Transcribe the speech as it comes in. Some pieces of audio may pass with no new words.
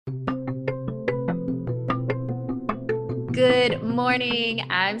Good morning.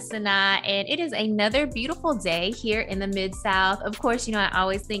 I'm Sanaa, and it is another beautiful day here in the Mid-South. Of course, I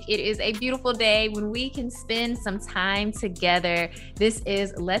always think it is a beautiful day when we can spend some time together. This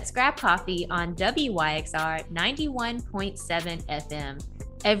is Let's Grab Coffee on WYXR 91.7 FM.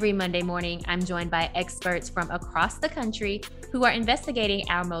 Every Monday morning, I'm joined by experts from across the country who are investigating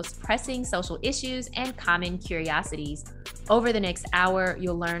our most pressing social issues and common curiosities. Over the next hour,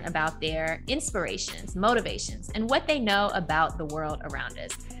 you'll learn about their inspirations, motivations, and what they know about the world around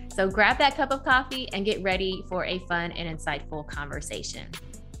us. So grab that cup of coffee and get ready for a fun and insightful conversation.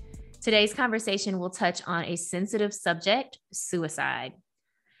 Today's conversation will touch on a sensitive subject, suicide.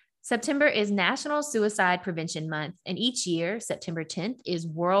 September is National Suicide Prevention Month, and each year, September 10th, is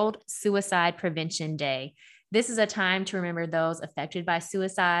World Suicide Prevention Day. This is a time to remember those affected by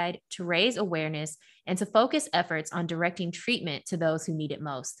suicide, to raise awareness, and to focus efforts on directing treatment to those who need it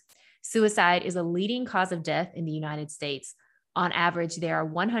most. Suicide is a leading cause of death in the United States. On average, there are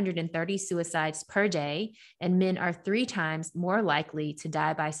 130 suicides per day, and men are 3 times more likely to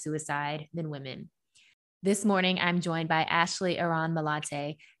die by suicide than women. This morning, I'm joined by Ashley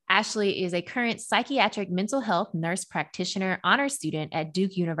Aran-Malate. Ashley is a current psychiatric mental health nurse practitioner honor student at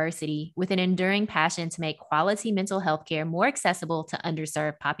Duke University with an enduring passion to make quality mental health care more accessible to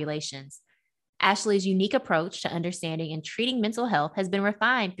underserved populations. Ashley's unique approach to understanding and treating mental health has been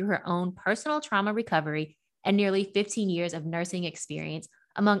refined through her own personal trauma recovery and nearly 15 years of nursing experience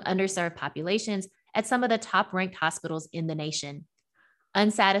among underserved populations at some of the top-ranked hospitals in the nation.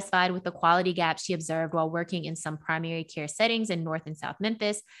 Unsatisfied with the quality gaps she observed while working in some primary care settings in North and South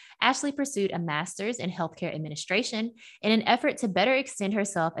Memphis, Ashley pursued a master's in healthcare administration in an effort to better extend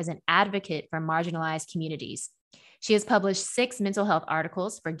herself as an advocate for marginalized communities. She has published 6 mental health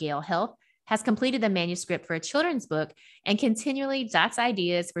articles for Gale Health, has completed the manuscript for a children's book, and continually jots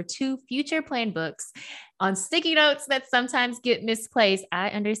ideas for 2 future planned books on sticky notes that sometimes get misplaced. I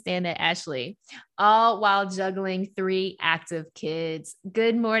understand that, Ashley, all while juggling 3 active kids.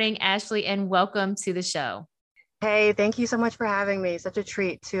 Good morning, Ashley, and welcome to the show. Hey, thank you so much for having me. Such a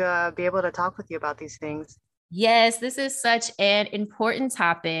treat to be able to talk with you about these things. Yes, this is such an important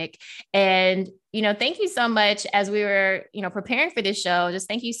topic. And, thank you so much as we were, preparing for this show. Just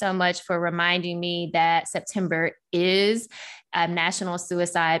thank you so much for reminding me that September is National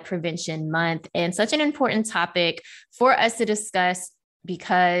Suicide Prevention Month and such an important topic for us to discuss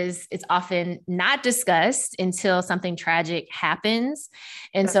because it's often not discussed until something tragic happens.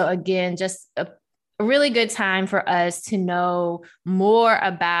 And so again, just a really good time for us to know more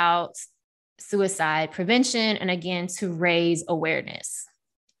about suicide prevention and again to raise awareness.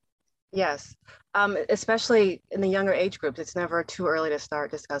 Yes, especially in the younger age groups, it's never too early to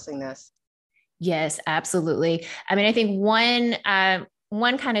start discussing this. Yes, absolutely. I mean, I think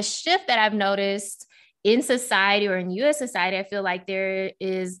one kind of shift that I've noticed in society or in U.S. society, I feel like there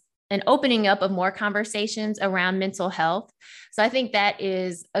is an opening up of more conversations around mental health. So I think that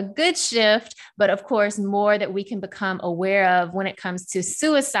is a good shift, but of course, more that we can become aware of when it comes to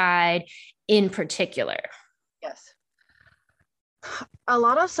suicide in particular. Yes. A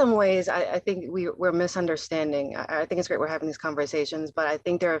lot of some ways, I think we're misunderstanding. I think it's great we're having these conversations, but I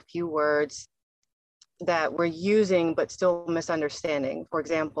think there are a few words that we're using, but still misunderstanding. For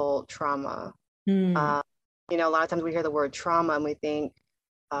example, trauma. A lot of times we hear the word trauma and we think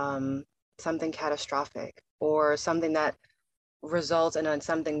something catastrophic or something that results in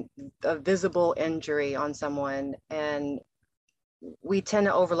a visible injury on someone. And we tend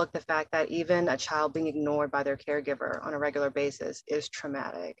to overlook the fact that even a child being ignored by their caregiver on a regular basis is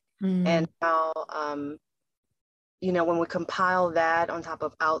traumatic. And how, when we compile that on top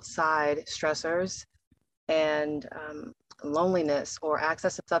of outside stressors and loneliness or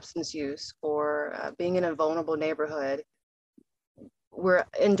access to substance use or being in a vulnerable neighborhood, we're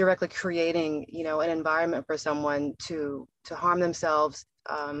indirectly creating, an environment for someone to harm themselves,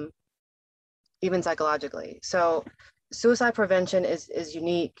 even psychologically. So suicide prevention is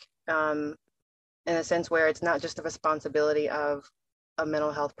unique in a sense where it's not just the responsibility of a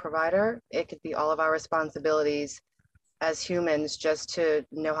mental health provider. It could be all of our responsibilities as humans just to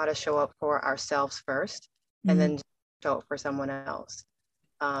know how to show up for ourselves first and then show up for someone else.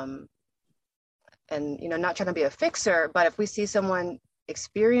 And, not trying to be a fixer, but if we see someone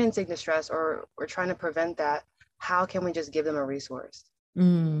experiencing distress or we're trying to prevent that, how can we just give them a resource?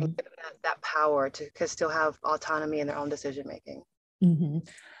 And give them that power to still have autonomy in their own decision making.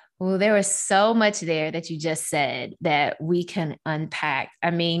 Well, there was so much there that you just said that we can unpack. I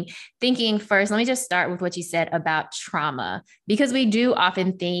mean, thinking first, let me just start with what you said about trauma, because we do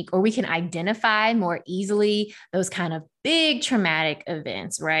often think, or we can identify more easily those kind of big traumatic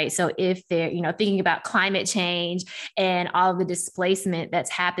events, right? So if they're, thinking about climate change and all of the displacement that's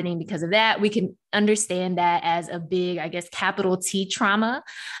happening because of that, we can understand that as a big, I guess, capital T trauma.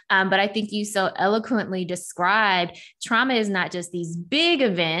 But I think you so eloquently described trauma is not just these big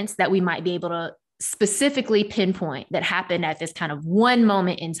events that we might be able to specifically pinpoint that happened at this kind of one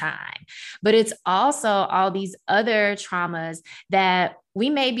moment in time, but it's also all these other traumas that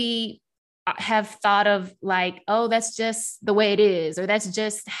we maybe have thought of like, oh, that's just the way it is, or that's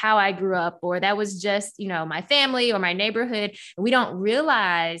just how I grew up, or that was just, my family or my neighborhood. And we don't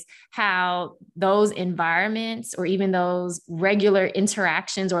realize how those environments or even those regular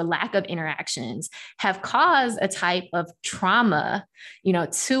interactions or lack of interactions have caused a type of trauma,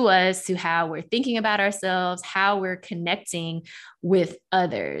 to us, to how we're thinking about ourselves, how we're connecting with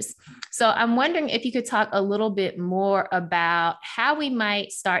others. So I'm wondering if you could talk a little bit more about how we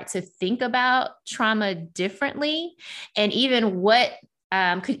might start to think about trauma differently, and even what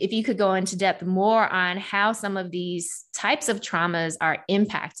if you could go into depth more on how some of these types of traumas are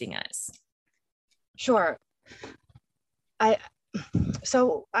impacting us. Sure.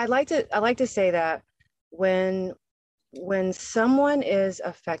 So I like to say that when someone is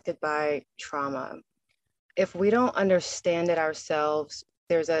affected by trauma, if we don't understand it ourselves,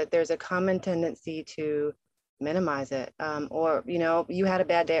 there's a common tendency to minimize it. Or, you had a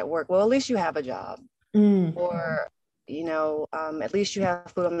bad day at work. Well, at least you have a job. Or, at least you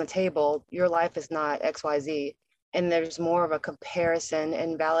have food on the table. Your life is not XYZ. And there's more of a comparison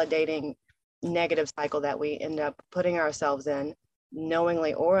and validating negative cycle that we end up putting ourselves in,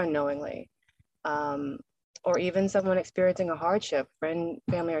 knowingly or unknowingly. Or even someone experiencing a hardship, friend,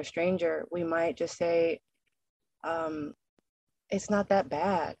 family, or stranger, we might just say, it's not that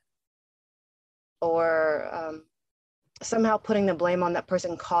bad. Or somehow putting the blame on that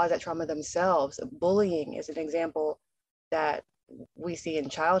person caused that trauma themselves. Bullying is an example that we see in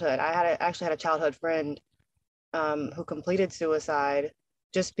childhood. I actually had a childhood friend who completed suicide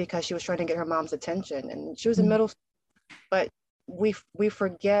just because she was trying to get her mom's attention, and she was in middle school. But we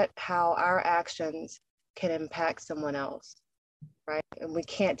forget how our actions can impact someone else, right? And we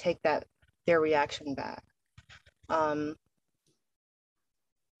can't take their reaction back.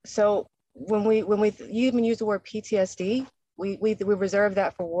 So when we even use the word PTSD, we reserve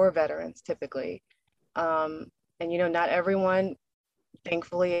that for war veterans typically. And not everyone,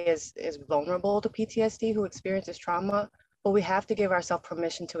 thankfully, is vulnerable to PTSD who experiences trauma, but we have to give ourselves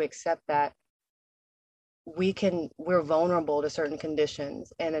permission to accept that we're vulnerable to certain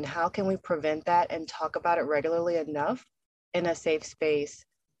conditions. And then how can we prevent that and talk about it regularly enough in a safe space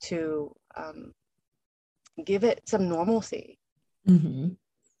to give it some normalcy? Mm-hmm.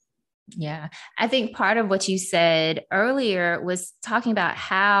 Yeah. I think part of what you said earlier was talking about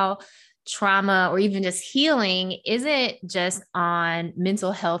how trauma or even just healing isn't just on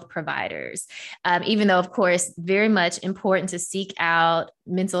mental health providers, even though, of course, very much important to seek out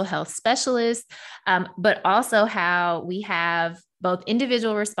mental health specialists, but also how we have both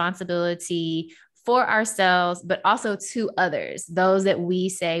individual responsibility for ourselves, but also to others, those that we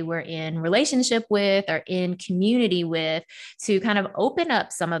say we're in relationship with or in community with, to kind of open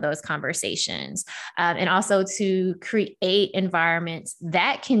up some of those conversations, and also to create environments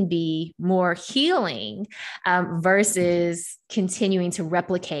that can be more healing, versus continuing to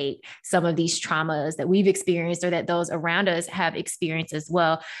replicate some of these traumas that we've experienced or that those around us have experienced as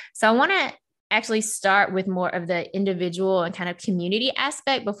well. So I want to actually start with more of the individual and kind of community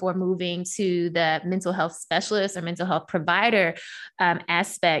aspect before moving to the mental health specialist or mental health provider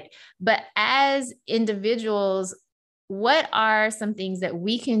aspect. But as individuals, what are some things that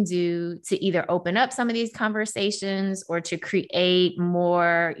we can do to either open up some of these conversations or to create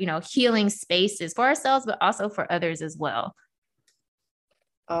more, healing spaces for ourselves, but also for others as well?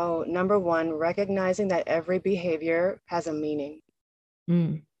 Oh, number one, recognizing that every behavior has a meaning.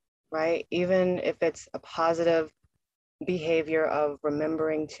 Right? Even if it's a positive behavior of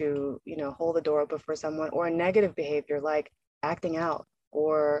remembering to, hold the door open for someone, or a negative behavior like acting out,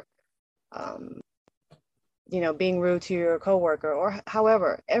 or, being rude to your coworker, or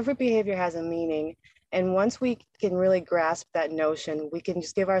however, every behavior has a meaning. And once we can really grasp that notion, we can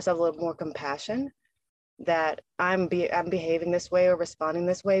just give ourselves a little more compassion that I'm behaving this way or responding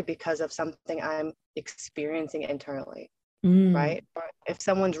this way because of something I'm experiencing internally. Right? Or if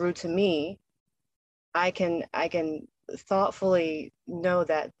someone's rude to me, I can thoughtfully know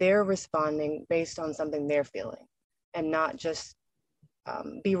that they're responding based on something they're feeling, and not just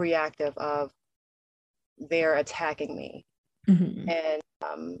be reactive of they're attacking me. And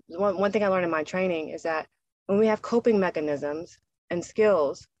one thing I learned in my training is that when we have coping mechanisms and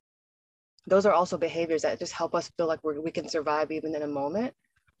skills, those are also behaviors that just help us feel like we can survive even in a moment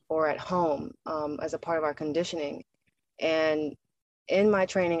or at home, as a part of our conditioning. And in my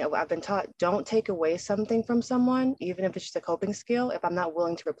training, I've been taught, don't take away something from someone, even if it's just a coping skill, if I'm not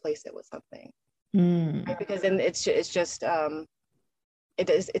willing to replace it with something. Right? Because then it's just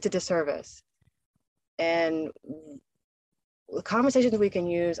it's a disservice. And the conversations we can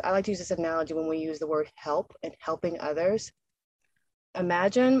use, I like to use this analogy when we use the word help and helping others.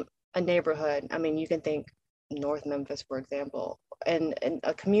 Imagine a neighborhood. I mean, you can think North Memphis, for example, and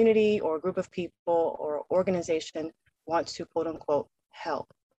a community or a group of people or organization wants to quote unquote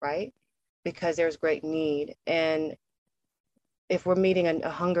help, right? Because there's great need. And if we're meeting a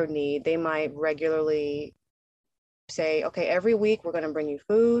hunger need, they might regularly say, okay, every week we're going to bring you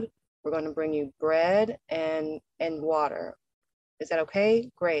food, we're going to bring you bread and water. Is that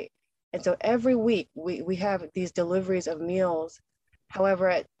okay? Great. And so every week we have these deliveries of meals. However,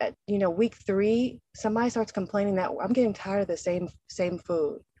 at week 3, somebody starts complaining that I'm getting tired of the same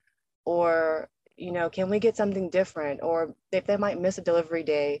food, or can we get something different? Or if they might miss a delivery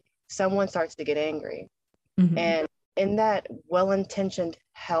day, someone starts to get angry. Mm-hmm. And in that well-intentioned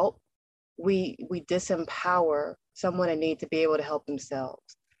help, we disempower someone in need to be able to help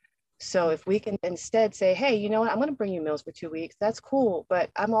themselves. So if we can instead say, hey, you know what, I'm going to bring you meals for 2 weeks. That's cool.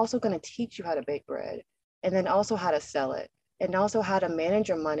 But I'm also going to teach you how to bake bread, and then also how to sell it, and also how to manage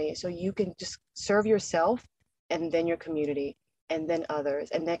your money so you can just serve yourself and then your community and then others.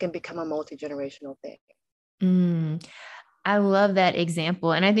 And that can become a multi-generational thing. I love that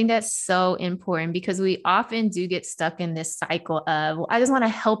example. And I think that's so important because we often do get stuck in this cycle of, well, I just want to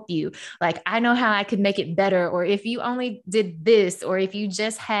help you. Like, I know how I could make it better. Or if you only did this, or if you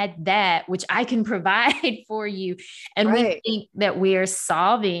just had that, which I can provide for you. And right. We think that we're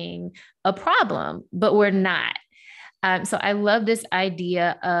solving a problem, but we're not. So I love this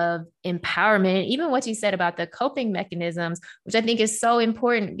idea of empowerment, and even what you said about the coping mechanisms, which I think is so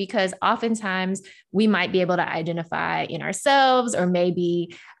important because oftentimes we might be able to identify in ourselves, or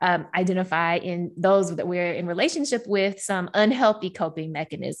maybe identify in those that we're in relationship with, some unhealthy coping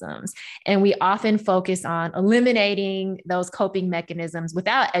mechanisms. And we often focus on eliminating those coping mechanisms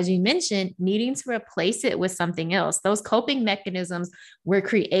without, as you mentioned, needing to replace it with something else. Those coping mechanisms were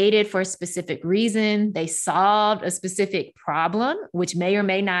created for a specific reason. They solved a specific problem, which may or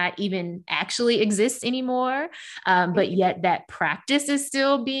may not even actually exist anymore. But yet that practice is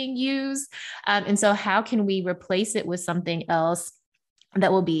still being used. And so how can we replace it with something else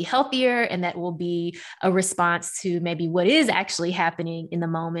that will be healthier and that will be a response to maybe what is actually happening in the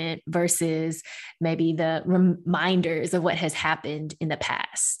moment versus maybe the reminders of what has happened in the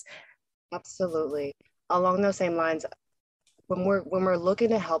past? Absolutely. Along those same lines, when we're looking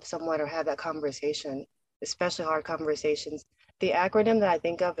to help someone or have that conversation, especially hard conversations, the acronym that I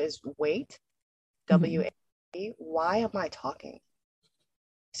think of is WAIT, W-A-I-T. Why am I talking?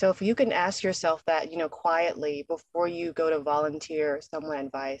 So if you can ask yourself that, quietly before you go to volunteer someone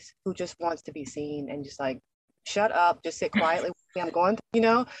advice who just wants to be seen and just like, shut up, just sit quietly. I'm going,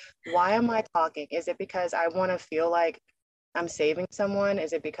 why am I talking? Is it because I want to feel like I'm saving someone?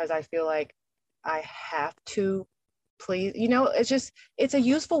 Is it because I feel like I have to please? It's a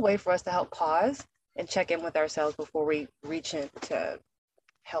useful way for us to help pause and check in with ourselves before we reach in to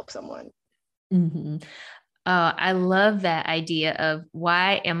help someone. Mm-hmm. I love that idea of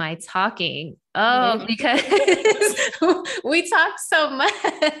why am I talking? Oh, because we talk so much.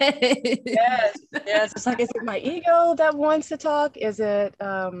 Yes. It's like, is it my ego that wants to talk? Is it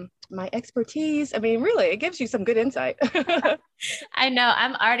my expertise? I mean, really, it gives you some good insight. I know.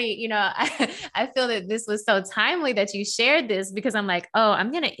 I'm already, I feel that this was so timely that you shared this, because I'm like, oh,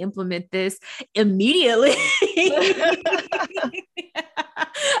 I'm going to implement this immediately.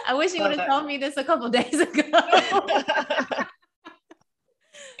 I wish you would have told me this a couple of days ago.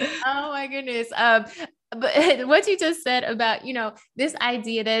 Oh my goodness. But what you just said about, this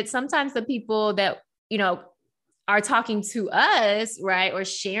idea that sometimes the people that, are talking to us, right, or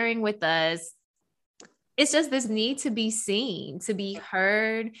sharing with us, it's just this need to be seen, to be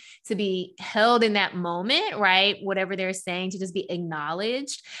heard, to be held in that moment, right? Whatever they're saying, to just be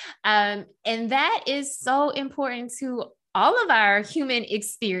acknowledged. And that is so important to all of our human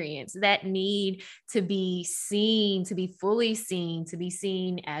experience, that need to be seen, to be fully seen, to be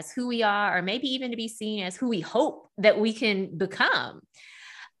seen as who we are, or maybe even to be seen as who we hope that we can become.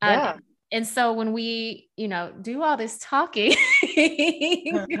 Yeah. And so when we, do all this talking,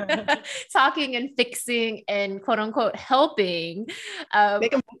 talking and fixing and quote unquote helping,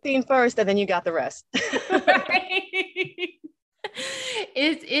 make them seen first, and then you got the rest. Right?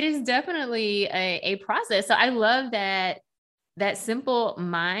 It is definitely a process. So I love that that simple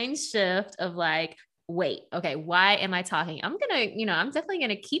mind shift of like, wait, okay, why am I talking? I'm definitely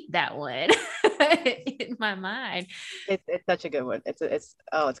gonna keep that one in my mind. It's such a good one.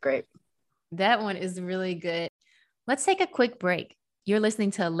 It's great. That one is really good. Let's take a quick break. You're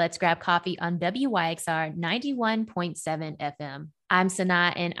listening to Let's Grab Coffee on WYXR 91.7 FM. I'm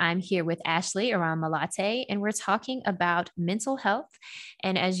Sanaa, and I'm here with Ashley around Malate, and we're talking about mental health.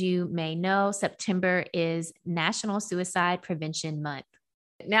 And as you may know, September is National Suicide Prevention Month.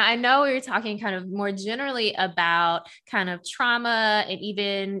 Now, I know we were talking kind of more generally about kind of trauma and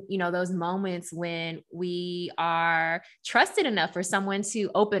even, those moments when we are trusted enough for someone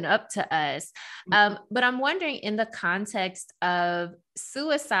to open up to us. But I'm wondering, in the context of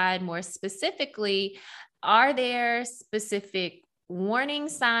suicide more specifically, are there specific warning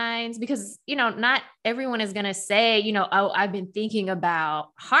signs? Because, not everyone is going to say, oh, I've been thinking about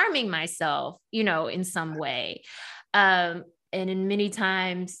harming myself, in some way. And in many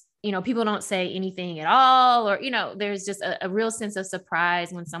times, people don't say anything at all, or, there's just a real sense of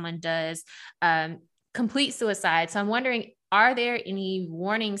surprise when someone does complete suicide. So I'm wondering, are there any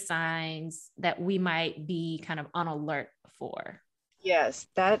warning signs that we might be kind of on alert for? Yes,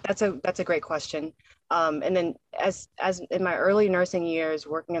 that's a great question. And then as in my early nursing years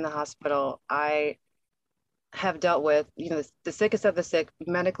working in the hospital, I have dealt with, the sickest of the sick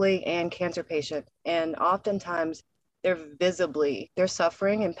medically and cancer patients. And oftentimes their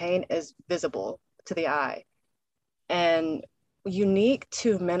suffering and pain is visible to the eye. And unique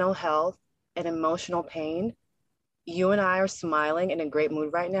to mental health and emotional pain, you and I are smiling in a great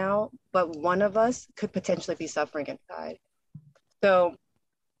mood right now, but one of us could potentially be suffering inside. So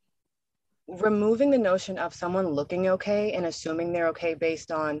removing the notion of someone looking okay and assuming they're okay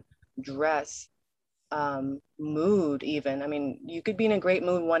based on dress, mood, even. I mean, you could be in a great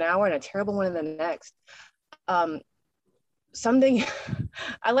mood 1 hour and a terrible one in the next. Something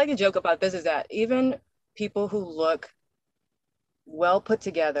I like to joke about this is that even people who look well put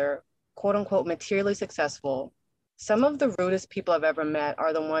together, quote unquote, materially successful, some of the rudest people I've ever met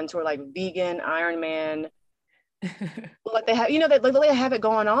are the ones who are like vegan, Iron Man, like they have, they have it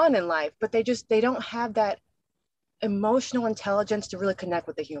going on in life, but they don't have that emotional intelligence to really connect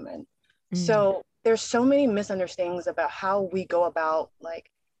with the human. So there's so many misunderstandings about how we go about like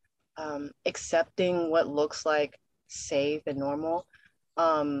accepting what looks like safe and normal.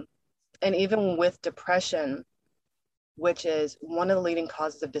 And even with depression, which is one of the leading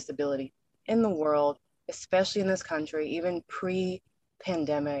causes of disability in the world, especially in this country, even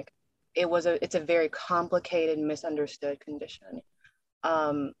pre-pandemic, it's a very complicated, misunderstood condition.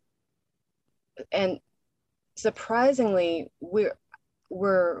 And surprisingly, we're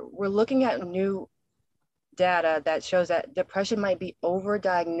looking at new data that shows that depression might be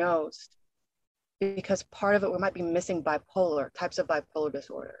overdiagnosed because part of it we might be missing types of bipolar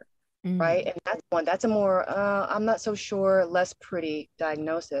disorder, right? And that's a more I'm not so sure, less pretty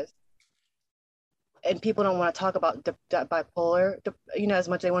diagnosis. And people don't want to talk about bipolar, as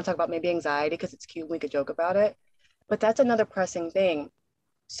much as they want to talk about maybe anxiety because it's cute, we could joke about it, but that's another pressing thing.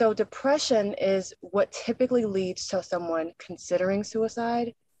 So depression is what typically leads to someone considering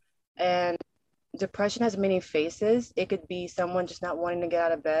suicide, and depression has many faces. It could be someone just not wanting to get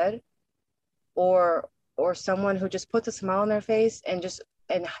out of bed, or someone who just puts a smile on their face and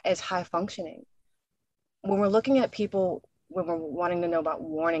is high functioning. When we're looking at people, when we're wanting to know about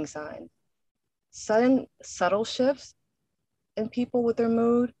warning signs, sudden subtle shifts in people with their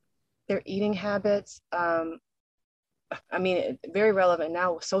mood, their eating habits. I mean, very relevant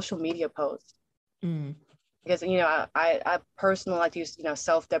now with social media posts. Because, I personally like to use,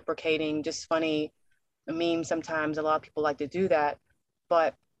 self-deprecating, just funny memes sometimes. A lot of people like to do that.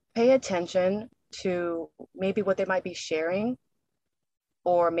 But pay attention to maybe what they might be sharing,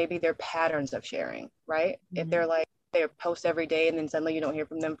 or maybe their patterns of sharing, right? If they're like, they post every day and then suddenly you don't hear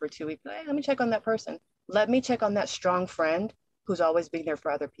from them for 2 weeks, hey, let me check on that person. Let me check on that strong friend who's always being there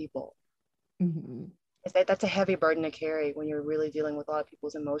for other people. That's a heavy burden to carry when you're really dealing with a lot of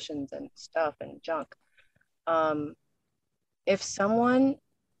people's emotions and stuff and junk. If someone,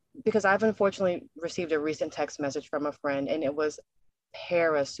 because I've unfortunately received a recent text message from a friend and it was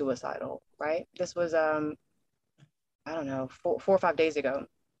parasuicidal, right? This was, I don't know, 4 or 5 days ago.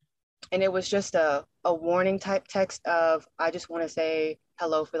 And it was just a warning type text of, I just want to say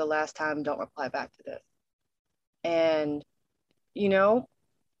hello for the last time, don't reply back to this. And,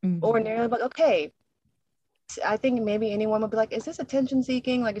 ordinarily, like, okay, I think maybe anyone would be like, is this attention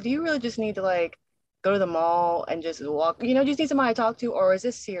seeking? Like, do you really just need to like go to the mall and just walk, just need somebody to talk to, or is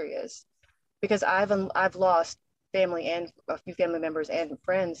this serious? Because I've lost family and a few family members and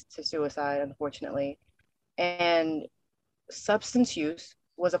friends to suicide, unfortunately. And substance use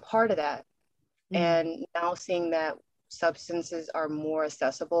was a part of that. Mm-hmm. And now seeing that substances are more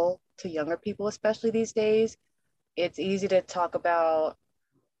accessible to younger people, especially these days, it's easy to talk about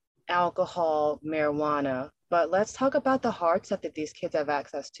alcohol, marijuana, but let's talk about the hard stuff that these kids have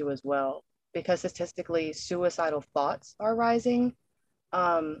access to as well. Because statistically, suicidal thoughts are rising,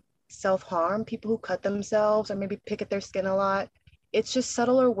 self-harm, people who cut themselves or maybe pick at their skin a lot. It's just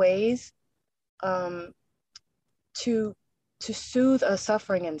subtler ways um, to soothe a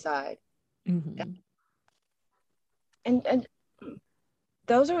suffering inside. Mm-hmm. And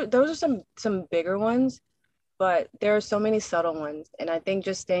those are some bigger ones, but there are so many subtle ones. And I think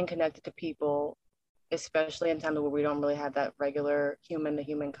just staying connected to people, especially in times where we don't really have that regular human to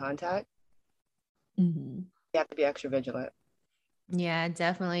human contact, Mm-hmm. you have to be extra vigilant. Yeah,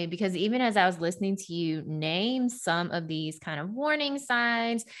 definitely. Because even as I was listening to you name some of these kind of warning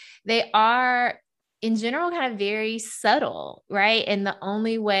signs, they are in general kind of very subtle, right? And the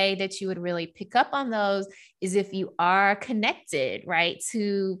only way that you would really pick up on those is if you are connected, right,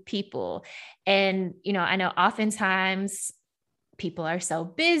 to people. And, I know oftentimes people are so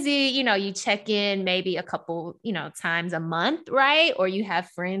busy, you check in maybe a couple, times a month, right? Or you have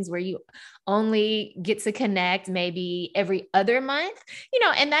friends where you only get to connect maybe every other month,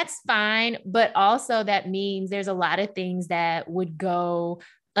 and that's fine. But also that means there's a lot of things that would go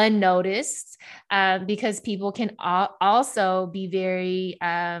unnoticed, because people can also be very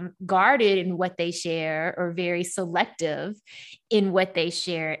guarded in what they share, or very selective in what they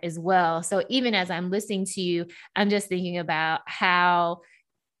share as well. So even as I'm listening to you, I'm just thinking about how,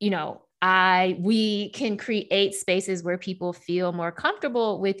 we can create spaces where people feel more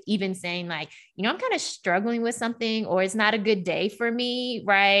comfortable with even saying like, I'm kind of struggling with something, or it's not a good day for me,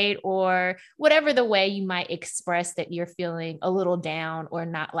 right? Or whatever the way you might express that you're feeling a little down or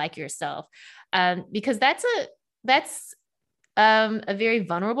not like yourself. Because that's a very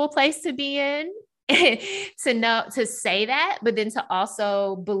vulnerable place to be in. To know, to say that, but then to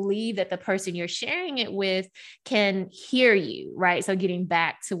also believe that the person you're sharing it with can hear you, right? So getting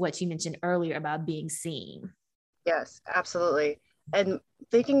back to what you mentioned earlier about being seen. Yes, absolutely. And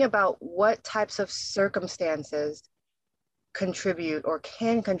thinking about what types of circumstances contribute or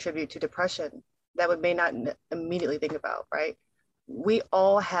can contribute to depression that we may not immediately think about, right? We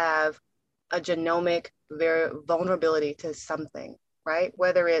all have a genomic vulnerability to something, right?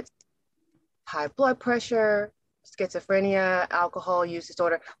 Whether it's high blood pressure, schizophrenia, alcohol use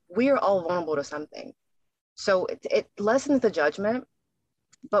disorder, we are all vulnerable to something. So it lessens the judgment,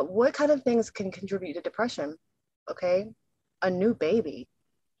 but what kind of things can contribute to depression? Okay, a new baby,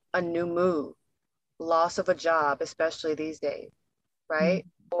 a new move, loss of a job, especially these days, right?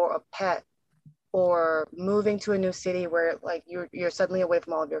 Or a pet, or moving to a new city where like you're suddenly away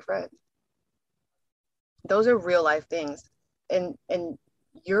from all of your friends. Those are real life things. And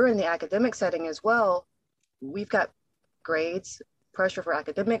you're in the academic setting as well. We've got grades, pressure for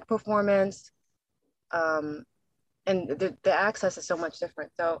academic performance, and the access is so much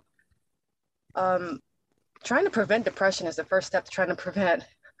different. So trying to prevent depression is the first step to trying to prevent,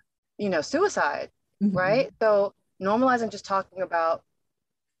 suicide, Mm-hmm. right? So normalizing just talking about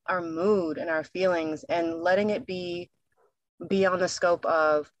our mood and our feelings and letting it be beyond the scope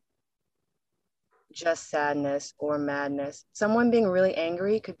of just sadness or madness. Someone being really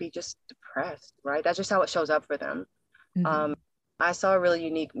angry could be just depressed, right? That's just how it shows up for them. Mm-hmm. I saw a really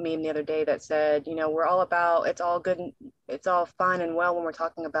unique meme the other day that said, we're all about, it's all good, it's all fine and well when we're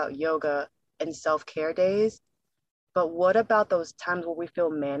talking about yoga and self-care days. But what about those times where we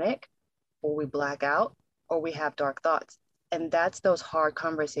feel manic, or we black out, or we have dark thoughts? And that's those hard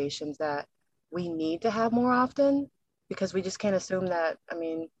conversations that we need to have more often, because we just can't assume that,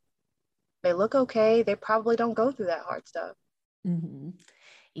 they look okay. They probably don't go through that hard stuff. Mm-hmm.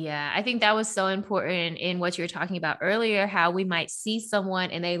 Yeah, I think that was so important in what you were talking about earlier, how we might see someone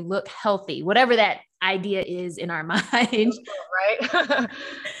and they look healthy, whatever that idea is in our mind. Right?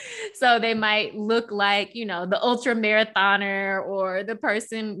 So they might look like, the ultra marathoner, or the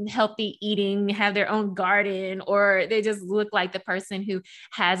person healthy eating, have their own garden, or they just look like the person who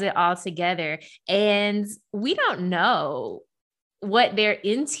has it all together. And we don't know what their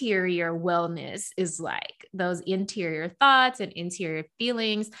interior wellness is like, those interior thoughts and interior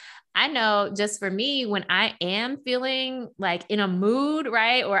feelings. I know just for me, when I am feeling like in a mood,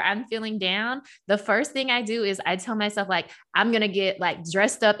 right, or I'm feeling down, the first thing I do is I tell myself, like, I'm going to get like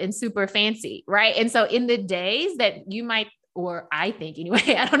dressed up and super fancy, right? And so in the days that you might, or I think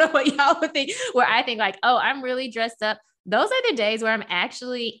anyway, I don't know what y'all would think, where I think like, oh, I'm really dressed up. Those are the days where I'm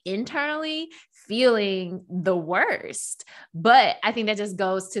actually internally feeling the worst. But I think that just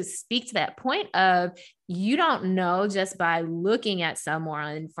goes to speak to that point of, you don't know just by looking at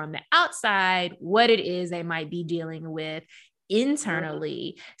someone from the outside what it is they might be dealing with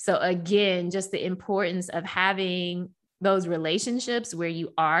internally. So again, just the importance of having those relationships where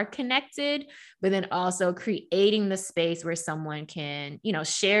you are connected, but then also creating the space where someone can,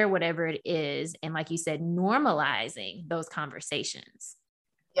 share whatever it is. And like you said, normalizing those conversations.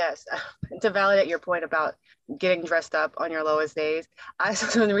 Yes. To validate your point about getting dressed up on your lowest days, I saw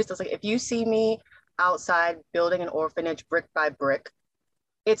something recently, like, if you see me outside building an orphanage brick by brick,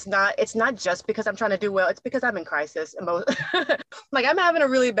 it's not just because I'm trying to do well, it's because I'm in crisis. Like, I'm having a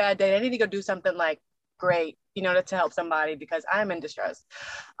really bad day. I need to go do something like great, to help somebody because I'm in distress.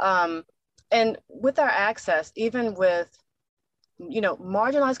 And with our access, even with,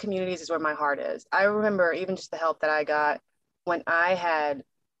 marginalized communities is where my heart is. I remember even just the help that I got when I had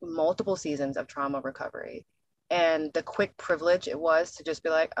multiple seasons of trauma recovery, and the quick privilege it was to just be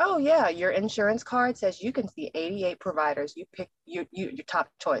like, oh yeah, your insurance card says you can see 88 providers. You pick your top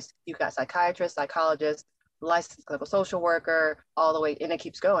choice. You've got psychiatrist, psychologist, licensed clinical social worker, all the way, and it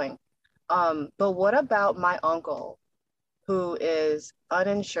keeps going. But what about my uncle, who is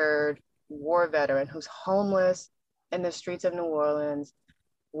uninsured, war veteran, who's homeless in the streets of New Orleans?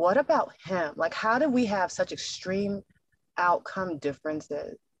 What about him? Like, how do we have such extreme outcome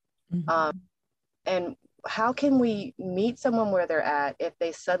differences? Mm-hmm. And how can we meet someone where they're at if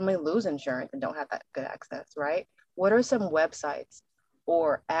they suddenly lose insurance and don't have that good access, right? What are some websites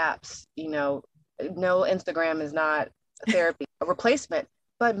or apps? No, Instagram is not therapy, a replacement,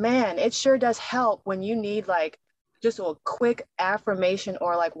 but man, it sure does help when you need like just a quick affirmation,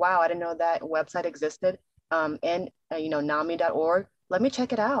 or like, wow, I didn't know that website existed. And NAMI.org, let me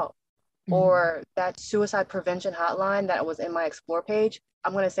check it out. Mm-hmm. Or that suicide prevention hotline that was in my explore page,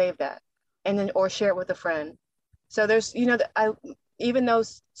 I'm going to save that, and then, or share it with a friend. So there's, even though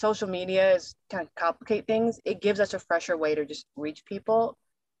social media is kind of complicate things, it gives us a fresher way to just reach people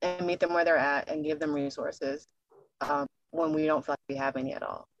and meet them where they're at and give them resources when we don't feel like we have any at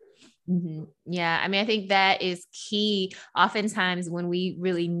all. Mm-hmm. Yeah. I mean, I think that is key. Oftentimes when we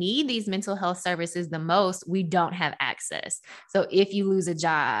really need these mental health services the most, we don't have access. So if you lose a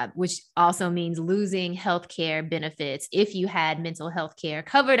job, which also means losing healthcare benefits, if you had mental health care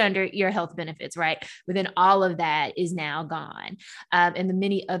covered under your health benefits, right? But then all of that is now gone. And the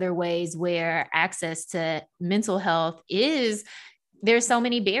many other ways where access to mental health is, there's so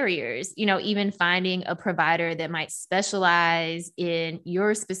many barriers, even finding a provider that might specialize in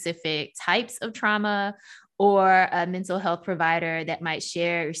your specific types of trauma, or a mental health provider that might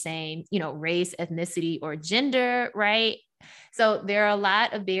share your same, race, ethnicity, or gender, right? So there are a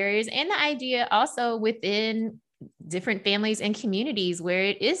lot of barriers. And the idea also within different families and communities where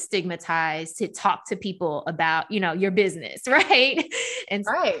it is stigmatized to talk to people about, your business, right? And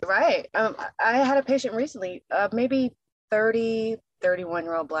right. I had a patient recently, maybe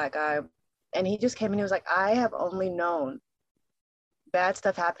 31-year-old Black guy, and he just came and he was like, I have only known bad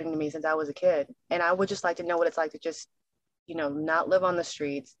stuff happening to me since I was a kid, and I would just like to know what it's like to just, not live on the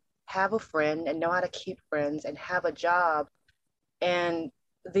streets, have a friend, and know how to keep friends, and have a job. And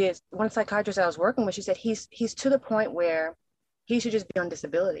the one psychiatrist I was working with, she said he's to the point where he should just be on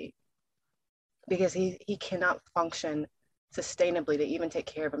disability because he cannot function sustainably to even take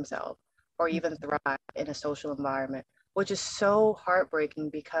care of himself or even thrive in a social environment, which is so heartbreaking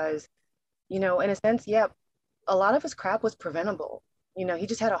because, in a sense, yeah, a lot of his crap was preventable. He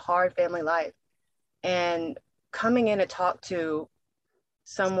just had a hard family life. And coming in to talk to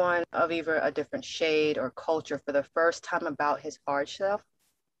someone of either a different shade or culture for the first time about his hard stuff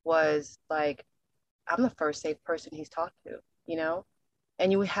was like, I'm the first safe person he's talked to,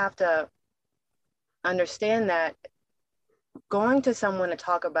 And you have to understand that going to someone to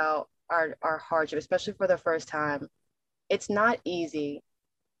talk about our hardship, especially for the first time, it's not easy,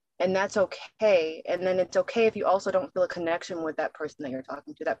 and that's okay. And then it's okay if you also don't feel a connection with that person that you're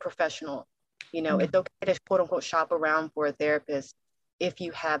talking to, that professional. Mm-hmm. It's okay to quote unquote shop around for a therapist if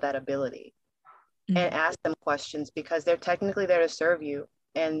you have that ability, mm-hmm. and ask them questions because they're technically there to serve you.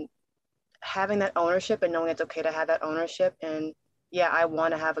 And having that ownership and knowing it's okay to have that ownership, and yeah, I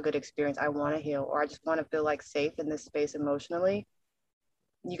want to have a good experience, I want to heal, or I just want to feel like safe in this space emotionally,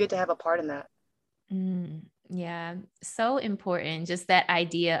 you get to have a part in that. Yeah, so important. Just that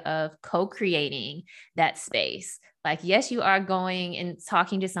idea of co-creating that space. Like, yes, you are going and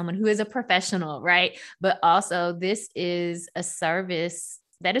talking to someone who is a professional, right? But also this is a service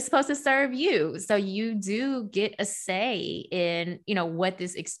that is supposed to serve you. So you do get a say in, what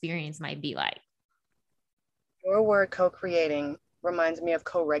this experience might be like. Your word co-creating reminds me of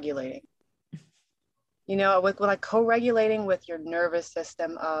co-regulating. you know, with like co-regulating with your nervous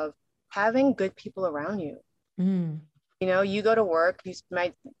system of having good people around you. Mm. You know, you go to work, you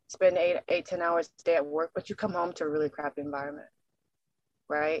might spend 10 hours a day at work, but you come home to a really crappy environment,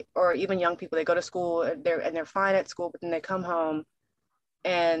 right? Or even young people, they go to school and they're fine at school, but then they come home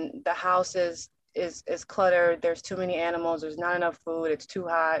and the house is cluttered. There's too many animals. There's not enough food. It's too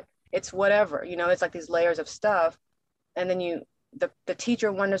hot. It's whatever. You know, it's like these layers of stuff. And then the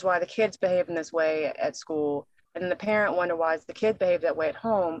teacher wonders why the kids behave in this way at school, and then the parent wonder why the kid behaves that way at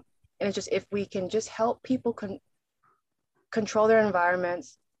home. And it's just, if we can just help people control their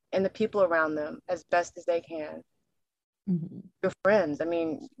environments and the people around them as best as they can. Mm-hmm. Your friends, I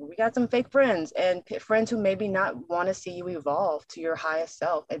mean, we got some fake friends and friends who maybe not want to see you evolve to your highest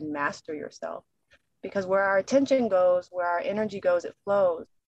self and master yourself, because where our attention goes, where our energy goes, it flows.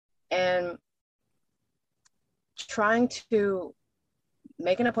 And trying to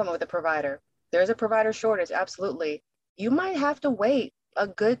make an appointment with a provider, there's a provider shortage, absolutely. You might have to wait a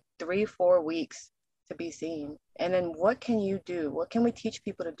good 3-4 weeks to be seen. And then what can you do? What can we teach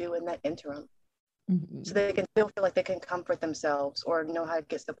people to do in that interim? Mm-hmm. So they can still feel like they can comfort themselves or know how to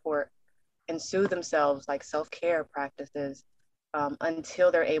get support and soothe themselves, like self-care practices,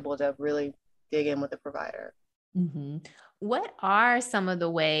 until they're able to really dig in with the provider. Mm-hmm. What are some of the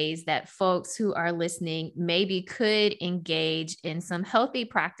ways that folks who are listening maybe could engage in some healthy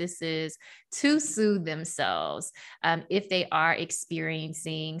practices to soothe themselves if they are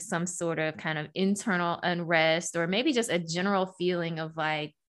experiencing some sort of kind of internal unrest, or maybe just a general feeling of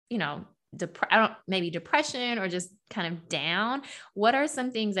like, you know, maybe depression or just kind of down? What are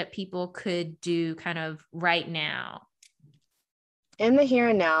some things that people could do kind of right now? In the here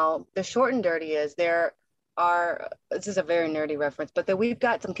and now, the short and dirty is there are, this is a very nerdy reference, but that we've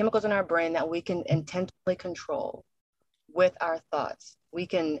got some chemicals in our brain that we can intentionally control with our thoughts. We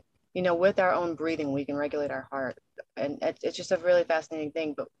can, you know, with our own breathing, we can regulate our heart. And it's just a really fascinating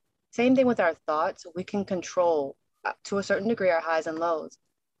thing. But same thing with our thoughts, we can control to a certain degree our highs and lows.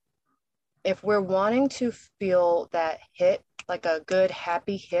 If we're wanting to feel that hit, like a good,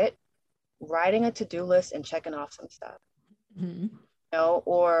 happy hit, writing a to-do list and checking off some stuff. Mm-hmm. You know,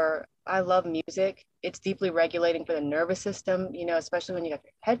 or I love music. It's deeply regulating for the nervous system, you know, especially when you got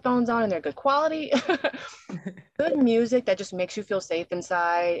your headphones on and they're good quality. Good music that just makes you feel safe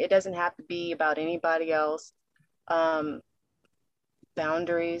inside. It doesn't have to be about anybody else. Um,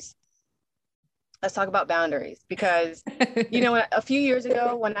 Boundaries. Let's talk about boundaries, because, you know, a few years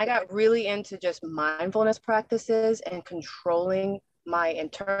ago when I got really into just mindfulness practices and controlling my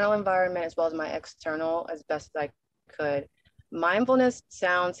internal environment as well as my external as best as I could, mindfulness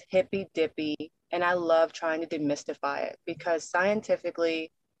sounds hippy dippy, and I love trying to demystify it, because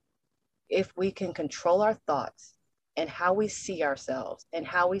scientifically, if we can control our thoughts and how we see ourselves and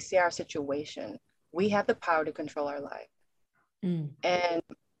how we see our situation, we have the power to control our life. Mm. And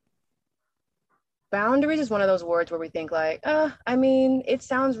boundaries is one of those words where we think like, I mean, it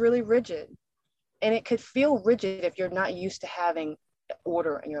sounds really rigid. And it could feel rigid if you're not used to having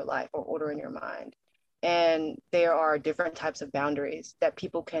order in your life or order in your mind. And there are different types of boundaries that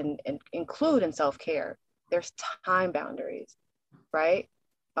people can include in self-care. There's time boundaries, right?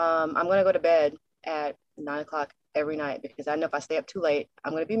 I'm going to go to bed at 9 o'clock every night, because I know if I stay up too late,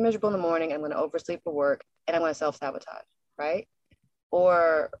 I'm going to be miserable in the morning. I'm going to oversleep for work, and I'm going to self-sabotage, right?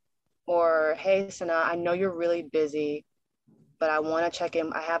 Or, hey, Sana, I know you're really busy, but I want to check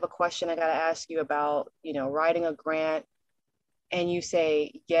in. I have a question I got to ask you about, you know, writing a grant. And you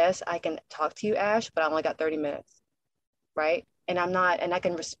say, yes, I can talk to you, Ash, but I only got 30 minutes, right? And I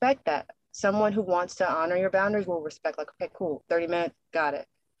can respect that. Someone who wants to honor your boundaries will respect, like, okay, cool, 30 minutes, got it.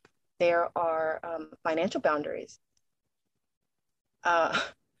 There are financial boundaries.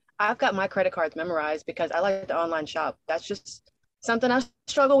 I've got my credit cards memorized because I like to online shop. That's just something I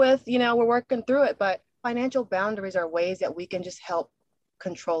struggle with. You know, we're working through it, but financial boundaries are ways that we can just help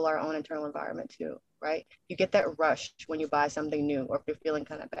control our own internal environment too, right? You get that rush when you buy something new or if you're feeling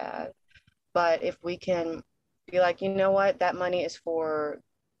kind of bad. But if we can be like, you know what, that money is for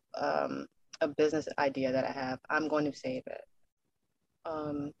a business idea that I have, I'm going to save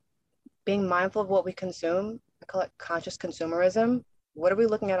it. Being mindful of what we consume, I call it conscious consumerism. What are we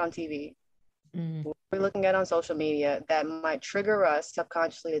looking at on TV? Mm. What are we looking at on social media that might trigger us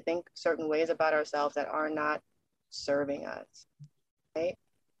subconsciously to think certain ways about ourselves that are not serving us, right?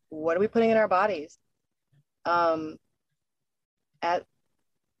 What are we putting in our bodies? At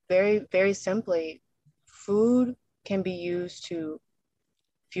very, very simply, food can be used to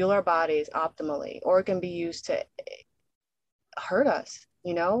fuel our bodies optimally, or it can be used to hurt us.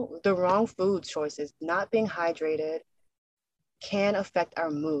 You know, the wrong food choices, not being hydrated, can affect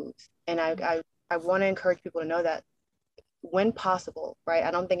our moods. And I want to encourage people to know that when possible, right? I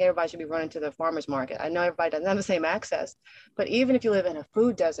don't think everybody should be running to the farmer's market. I know everybody doesn't have the same access, but even if you live in a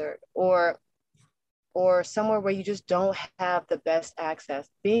food desert or somewhere where you just don't have the best access,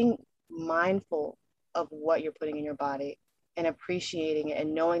 being mindful of what you're putting in your body and appreciating it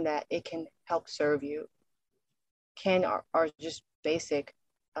and knowing that it can help serve you are just basic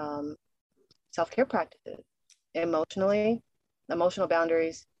self-care practices. Emotional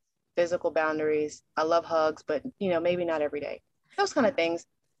boundaries, physical boundaries. I love hugs, but maybe not every day. Those kind of things,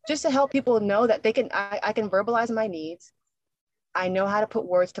 just to help people know that I can verbalize my needs. I know how to put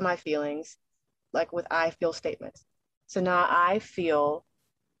words to my feelings, like with I feel statements. So now I feel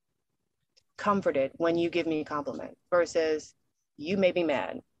comforted when you give me a compliment versus you made me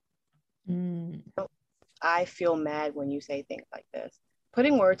mad. I feel mad when you say things like this.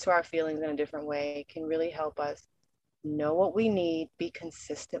 Putting words to our feelings in a different way can really help us know what we need, be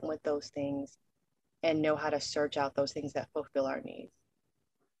consistent with those things, and know how to search out those things that fulfill our needs.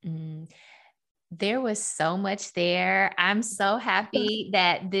 There was so much there. I'm so happy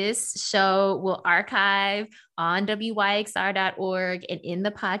that this show will archive on wyxr.org and in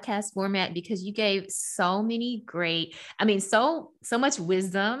the podcast format, because you gave so many great, so much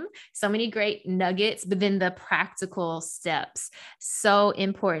wisdom, so many great nuggets, but then the practical steps, so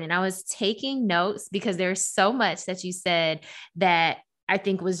important. And I was taking notes because there's so much that you said that I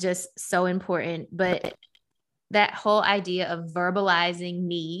think was just so important. But that whole idea of verbalizing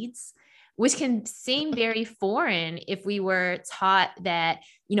needs, which can seem very foreign if we were taught that,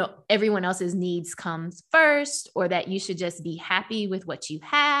 everyone else's needs comes first, or that you should just be happy with what you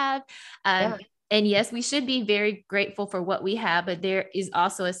have. And yes, we should be very grateful for what we have, but there is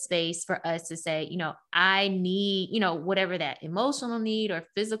also a space for us to say, I need, whatever that emotional need or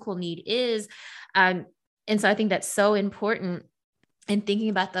physical need is. And so I think that's so important in thinking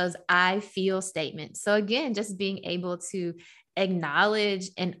about those I feel statements. So again, just being able to acknowledge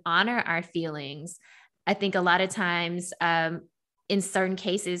and honor our feelings. I think a lot of times, in certain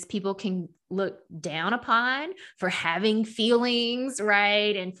cases, people can look down upon for having feelings,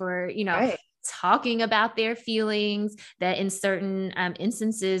 right? And for, talking about their feelings, that in certain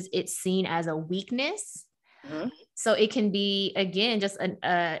instances, it's seen as a weakness. Mm-hmm. So it can be, again, just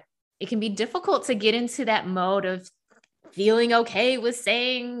it can be difficult to get into that mode of feeling okay with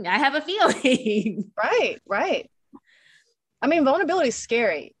saying, I have a feeling. Right. I mean, vulnerability is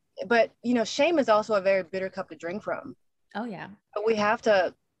scary, but shame is also a very bitter cup to drink from. Oh yeah. But we have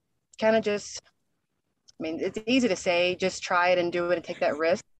to kind of it's easy to say, just try it and do it and take that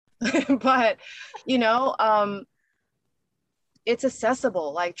risk. But, it's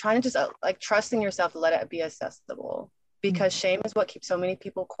accessible, like trying to just like trusting yourself to let it be accessible, because shame is what keeps so many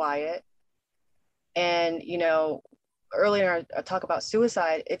people quiet. And, earlier I talk about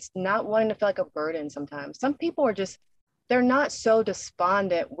suicide, it's not wanting to feel like a burden sometimes. Some people are just, they're not so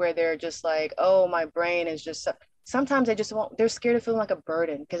despondent where they're just like, oh, my brain is just, sometimes they're scared of feeling like a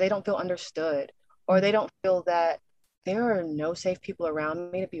burden because they don't feel understood, or they don't feel that there are no safe people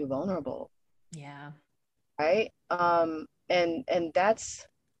around me to be vulnerable. Yeah. Right. And that's,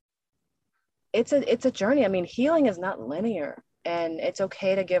 it's a journey. I mean, healing is not linear, and it's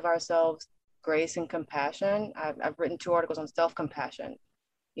okay to give ourselves grace and compassion. I've written 2 articles on self-compassion.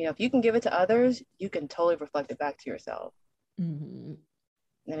 If you can give it to others, you can totally reflect it back to yourself. Mm-hmm.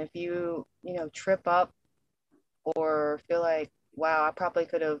 And if you, trip up or feel like, wow, I probably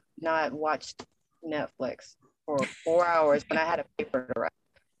could have not watched Netflix for 4 hours when I had a paper to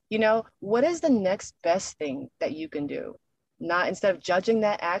write. What is the next best thing that you can do? Not, instead of judging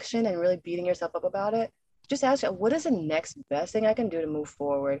that action and really beating yourself up about it, just ask, what is the next best thing I can do to move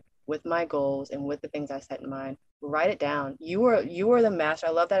forward with my goals and with the things I set in mind? Write it down. You are the master.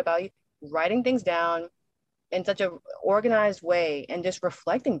 I love that about you. Writing things down in such an organized way and just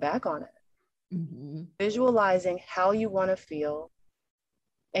reflecting back on it. Mm-hmm. Visualizing how you want to feel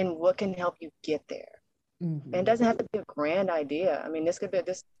and what can help you get there. Mm-hmm. And it doesn't have to be a grand idea. I mean, this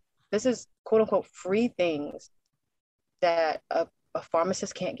is quote unquote free things that a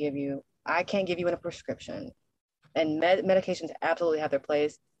pharmacist can't give you. I can't give you in a prescription. And medications absolutely have their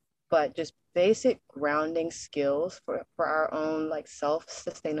place, but just basic grounding skills for our own like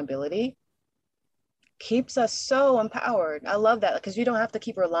self-sustainability keeps us so empowered. I love that, because you don't have to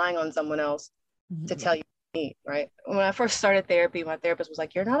keep relying on someone else to tell you what you need, right? When I first started therapy, my therapist was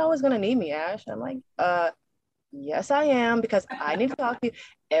like, you're not always going to need me, Ash. I'm like, yes, I am, because I need to talk to you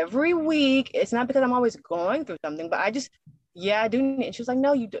every week. It's not because I'm always going through something, but I do need. And she was like,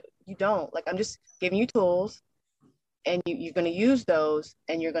 no, you don't. Like, I'm just giving you tools, and you're going to use those,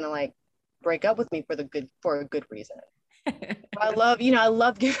 and you're going to like break up with me for a good reason. I love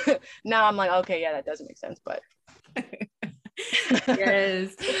now I'm like, okay, yeah, that doesn't make sense, but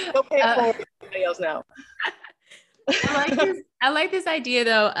Yes. go pay it Uh, forward to somebody else now. I like this. I like this idea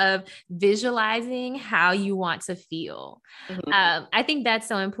though of visualizing how you want to feel. Mhm. I think that's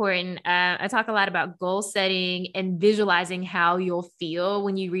so important. I talk a lot about goal setting and visualizing how you'll feel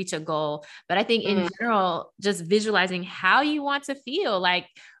when you reach a goal. But I think in Mhm. general, just visualizing how you want to feel, like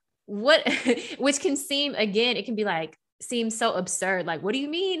what, which can seem, again, it can be like, seem so absurd. Like, what do you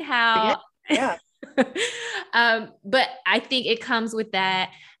mean Yeah, how? yeah, But I think it comes with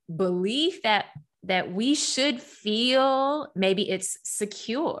that belief that we should feel, maybe it's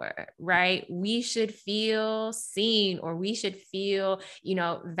secure, right? We should feel seen, or we should feel,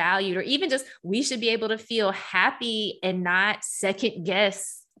 valued, or even just we should be able to feel happy and not second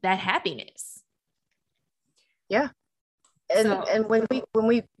guess that happiness. yeah. And So,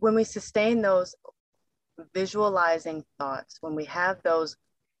 when we sustain those visualizing thoughts, when we have those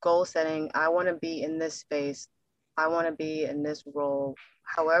goal setting, I want to be in this space, I want to be in this role,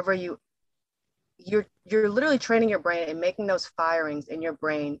 however you're literally training your brain and making those firings in your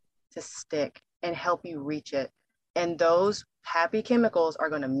brain to stick and help you reach it. And those happy chemicals are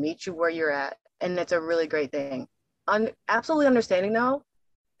going to meet you where you're at. And it's a really great thing. Absolutely understanding though,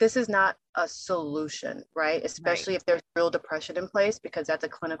 this is not a solution, right? right. Especially if there's real depression in place, because that's a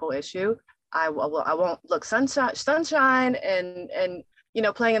clinical issue. I won't look, sunshine and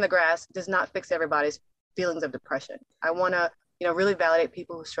playing in the grass does not fix everybody's feelings of depression. I want to really validate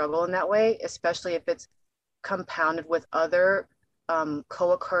people who struggle in that way, especially if it's compounded with other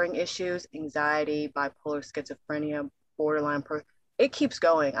co-occurring issues, anxiety, bipolar, schizophrenia, borderline. It keeps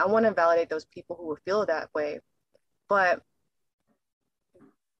going. I want to validate those people who will feel that way. But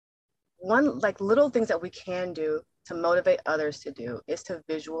one like little things that we can do to motivate others to do is to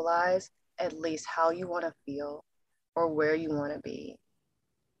visualize at least how you want to feel or where you want to be.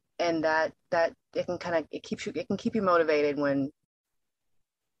 And that it can kind of it can keep you motivated when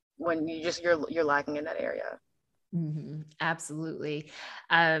you're lacking in that area. Absolutely.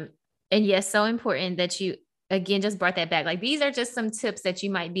 And yes, so important that you again just brought that back. Like, these are just some tips that you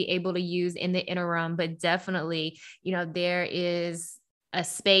might be able to use in the interim, but definitely, there is a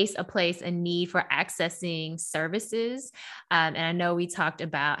space, a place, a need for accessing services. And I know we talked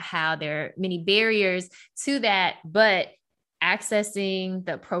about how there are many barriers to that, but accessing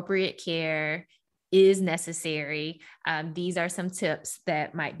the appropriate care is necessary. These are some tips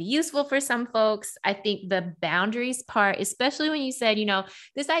that might be useful for some folks. I think the boundaries part, especially when you said,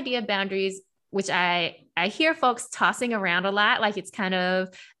 this idea of boundaries, which I hear folks tossing around a lot, like it's kind of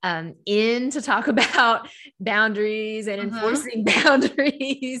in to talk about boundaries and Mm-hmm. enforcing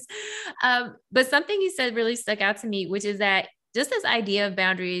boundaries. But something you said really stuck out to me, which is that just this idea of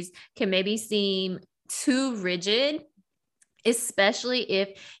boundaries can maybe seem too rigid, especially if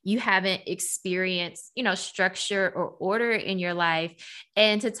you haven't experienced, structure or order in your life.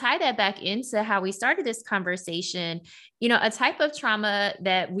 And to tie that back into how we started this conversation, a type of trauma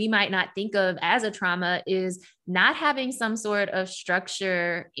that we might not think of as a trauma is not having some sort of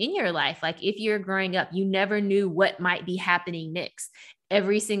structure in your life. Like, if you're growing up, you never knew what might be happening next.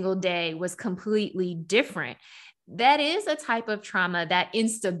 Every single day was completely different. That is a type of trauma, that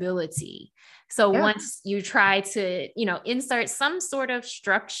instability. So Yeah. once you try to, insert some sort of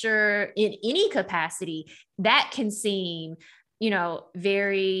structure in any capacity, that can seem,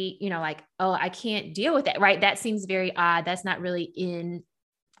 very, like, oh, I can't deal with that, right? That seems very odd. That's not really in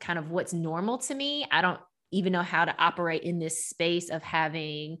kind of what's normal to me. I don't even know how to operate in this space of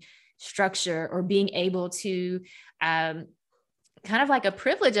having structure or being able to, kind of like a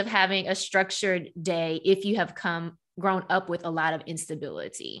privilege of having a structured day if you have grown up with a lot of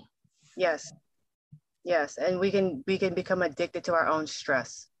instability. Yes. Yes. And we can become addicted to our own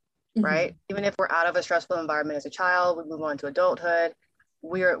stress, right? Mhm. Even if we're out of a stressful environment as a child, we move on to adulthood.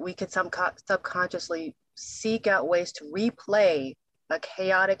 We could subconsciously seek out ways to replay a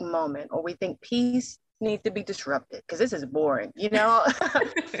chaotic moment, or we think peace needs to be disrupted because this is boring.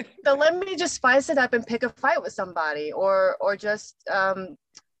 So let me just spice it up and pick a fight with somebody, or just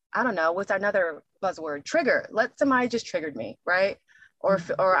I don't know, what's another buzzword? Trigger. Let somebody just triggered me, right? Or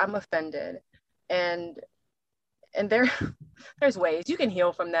I'm offended. And and there's ways you can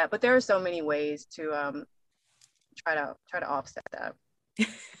heal from that, but there are so many ways to try to offset that.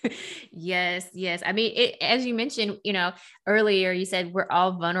 Yes, yes. I mean, as you mentioned, earlier, you said we're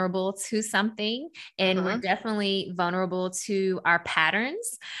all vulnerable to something, and we're Mm-hmm. definitely vulnerable to our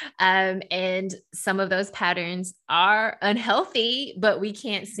patterns. And some of those patterns are unhealthy, but we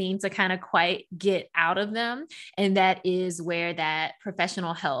can't seem to kind of quite get out of them. And that is where that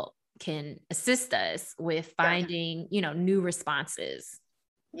professional help can assist us with Yeah. finding, you know, new responses.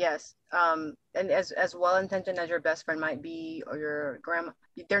 Yes. And as well intentioned as your best friend might be, or your grandma,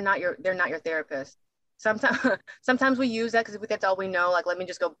 they're not your therapist. Sometimes sometimes we use that because that's all we know. Like, let me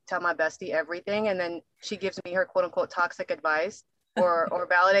just go tell my bestie everything, and then she gives me her quote unquote toxic advice, or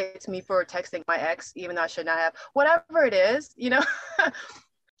validates me for texting my ex, even though I should not have. Whatever it is, you know.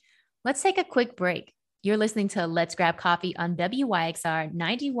 Let's take a quick break. You're listening to Let's Grab Coffee on WYXR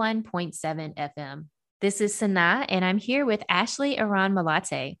 91.7 FM. This is Sana, and I'm here with Ashley Aran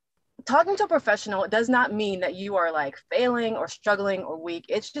Malate. Talking to a professional, it does not mean that you are like failing or struggling or weak.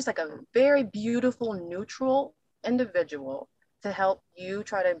 It's just like a very beautiful, neutral individual to help you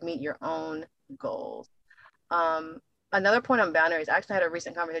try to meet your own goals. Um, Another point on boundaries, I actually had a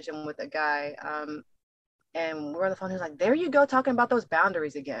recent conversation with a guy, and we were on the phone. He was like, there you go, talking about those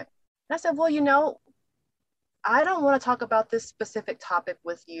boundaries again. And I said, well, I don't want to talk about this specific topic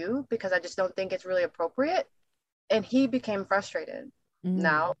with you because I just don't think it's really appropriate. And he became frustrated.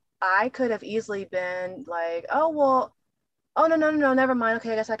 Now, I could have easily been like, oh, well, oh, no, never mind.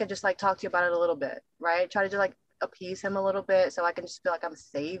 Okay, I guess I could just like talk to you about it a little bit, right? Try to just like appease him a little bit so I can just feel like I'm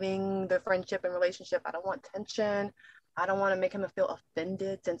saving the friendship and relationship. I don't want tension. I don't want to make him feel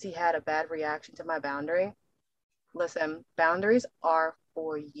offended since he had a bad reaction to my boundary. Listen, boundaries are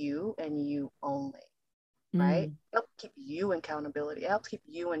for you and you only, right? It helps keep you in accountability. It helps keep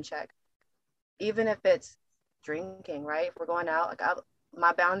you in check. Even if it's drinking, right? If we're going out, like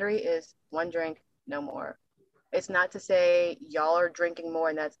my boundary is one drink, no more. It's not to say y'all are drinking more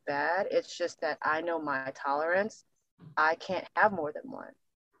and that's bad. It's just that I know my tolerance. I can't have more than one.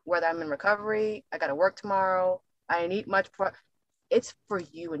 Whether I'm in recovery, I got to work tomorrow, I need much for, it's for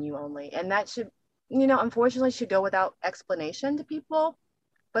you and you only. And that should, unfortunately should go without explanation to people.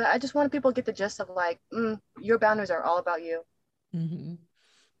 But I just want people to get the gist of like, your boundaries are all about you. Mm-hmm.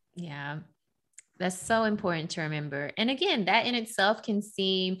 Yeah. That's so important to remember. And again, that in itself can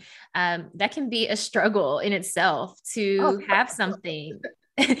seem, that can be a struggle in itself to have something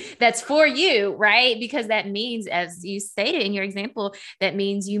that's for you, right? Because that means, as you stated in your example, that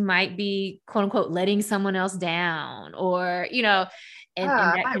means you might be quote unquote letting someone else down, or, and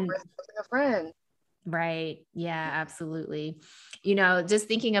that I can risk losing a friend. Right. Yeah, absolutely. Just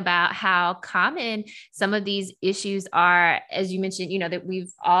thinking about how common some of these issues are, as you mentioned, that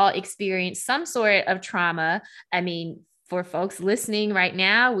we've all experienced some sort of trauma. I mean, for folks listening right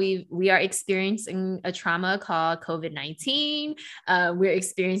now, we are experiencing a trauma called COVID-19. We're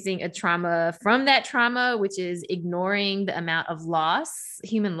experiencing a trauma from that trauma, which is ignoring the amount of loss,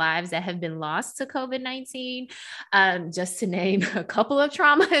 human lives that have been lost to COVID-19. Just to name a couple of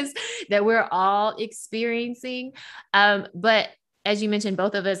traumas that we're all experiencing. But as you mentioned,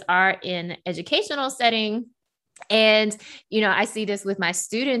 both of us are in educational setting. And, I see this with my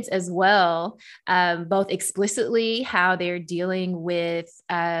students as well, both explicitly how they're dealing with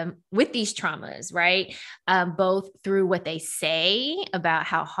these traumas, right? Both through what they say about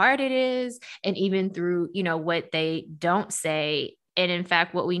how hard it is, and even through, what they don't say. And in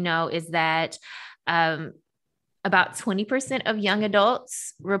fact, what we know is that about 20% of young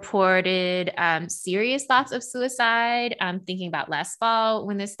adults reported serious thoughts of suicide. I'm thinking about last fall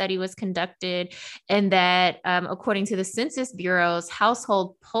when this study was conducted, and that according to the Census Bureau's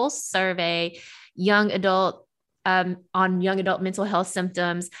Household Pulse Survey, on young adult mental health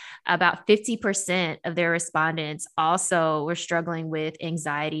symptoms, about 50% of their respondents also were struggling with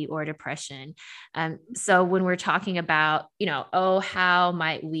anxiety or depression. So when we're talking about, how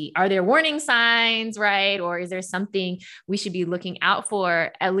might are there warning signs, right? Or is there something we should be looking out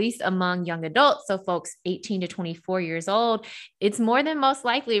for, at least among young adults? So folks 18 to 24 years old, it's more than most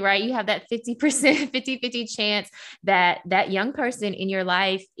likely, right? You have that 50%, 50-50 chance that that young person in your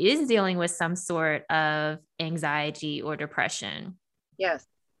life is dealing with some sort of anxiety or depression. Yes.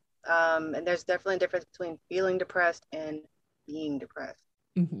 And there's definitely a difference between feeling depressed and being depressed.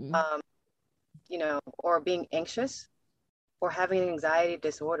 Mm-hmm. Or being anxious, or having an anxiety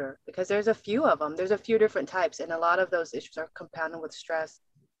disorder, because there's a few of them. There's a few different types, and a lot of those issues are compounded with stress.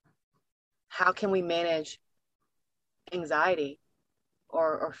 How can we manage anxiety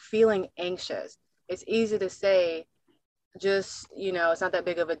or feeling anxious? It's easy to say, just, it's not that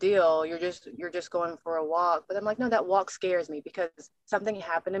big of a deal. You're just going for a walk. But I'm like, no, that walk scares me because something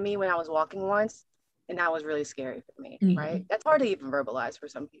happened to me when I was walking once, and that was really scary for me, right? That's hard to even verbalize for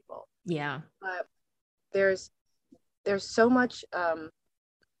some people. Yeah. But there's so much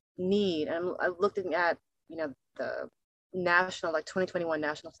need. And I'm looking at, the national, like 2021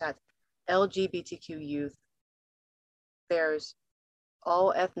 national stats, LGBTQ youth. There's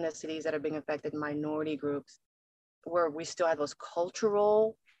all ethnicities that are being affected, minority groups, where we still have those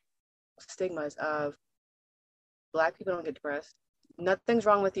cultural stigmas of Black people don't get depressed. Nothing's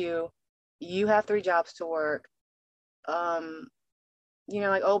wrong with you. You have 3 jobs to work.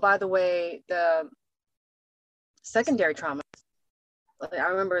 Like, oh, by the way, the secondary trauma. Like, I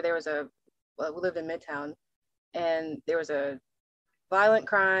remember we lived in Midtown, and there was a violent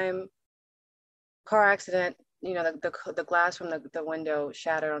crime, car accident. The glass from the window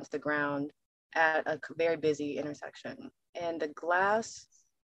shattered onto the ground at a very busy intersection, and the glass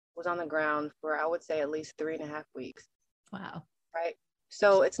was on the ground for, I would say, at least 3.5 weeks. Wow. Right.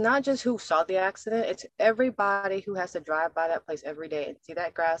 So it's not just who saw the accident, it's everybody who has to drive by that place every day and see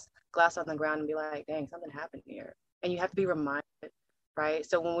that glass on the ground and be like, dang, something happened here. And you have to be reminded, right?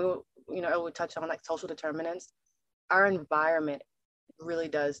 So when we touched on like social determinants, our environment really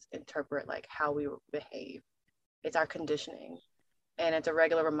does interpret like how we behave. It's our conditioning. And it's a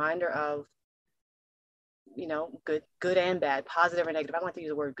regular reminder of, good and bad, positive or negative. I don't like to use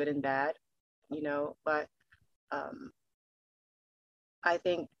the word good and bad, but I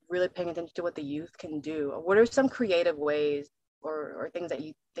think really paying attention to what the youth can do. What are some creative ways or things that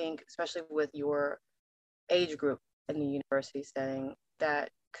you think, especially with your age group in the university setting,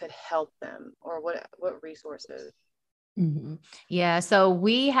 that could help them, or what resources? Mm-hmm. Yeah. So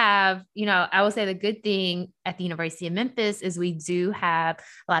we have, I will say the good thing at the University of Memphis is we do have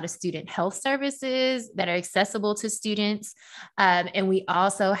a lot of student health services that are accessible to students. And we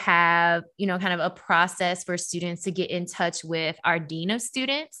also have, kind of a process for students to get in touch with our dean of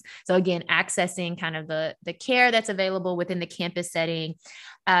students. So again, accessing kind of the care that's available within the campus setting,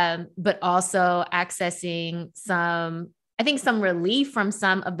 but also accessing some relief from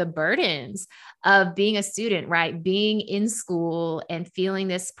some of the burdens of being a student, right? Being in school and feeling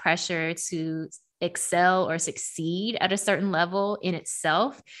this pressure to excel or succeed at a certain level in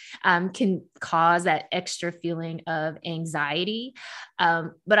itself can cause that extra feeling of anxiety.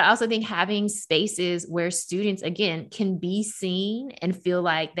 But I also think having spaces where students, again, can be seen and feel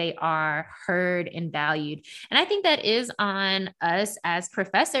like they are heard and valued. And I think that is on us as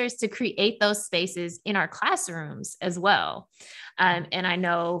professors to create those spaces in our classrooms as well. And I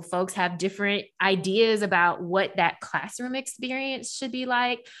know folks have different ideas about what that classroom experience should be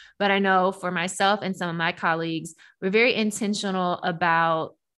like. But I know for myself and some of my colleagues, we're very intentional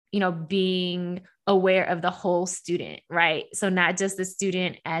about, being aware of the whole student, right? So not just the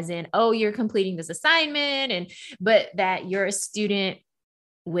student as in, oh, you're completing this assignment, but that you're a student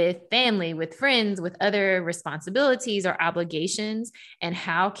with family, with friends, with other responsibilities or obligations. And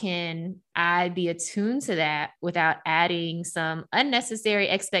how can I be attuned to that without adding some unnecessary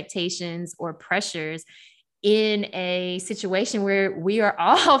expectations or pressures in a situation where we are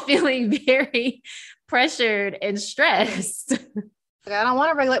all feeling very pressured and stressed? I don't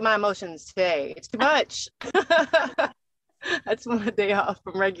want to regulate my emotions today. It's too much. I just want a day off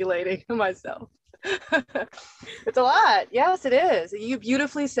from regulating myself. It's a lot. Yes, it is. You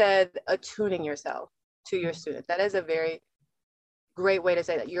beautifully said attuning yourself to your student. That is a very great way to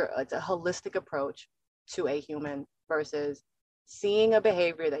say that. It's a holistic approach to a human versus seeing a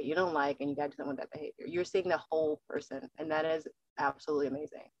behavior that you don't like and you got to do something with that behavior. You're seeing the whole person, and that is absolutely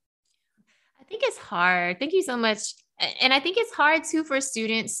amazing. I think it's hard. Thank you so much. And I think it's hard too for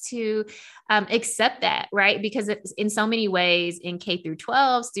students to accept that, right? Because in so many ways in K through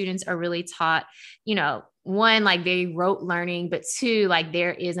 12, students are really taught, one, like very rote learning, but two, like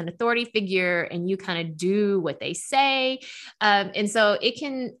there is an authority figure and you kind of do what they say. And so it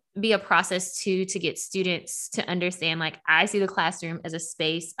can be a process too, to get students to understand, like, I see the classroom as a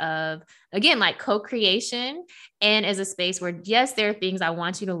space of, again, like co-creation, and as a space where, yes, there are things I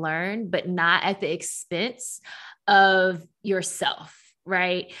want you to learn, but not at the expense of yourself.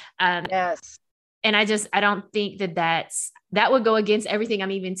 Right. Yes. And I don't think that would go against everything I'm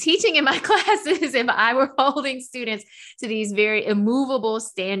even teaching in my classes if I were holding students to these very immovable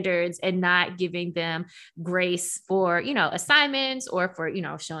standards and not giving them grace for, assignments or for,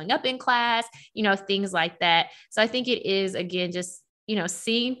 showing up in class, things like that. So I think it is, again, just,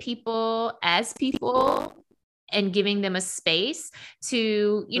 seeing people as people and giving them a space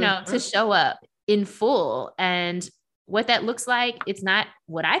to, to show up in full. And what that looks like, it's not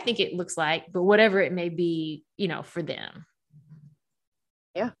what I think it looks like, but whatever it may be, for them.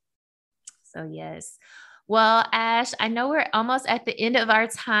 Yeah. So yes. Well, Ash, I know we're almost at the end of our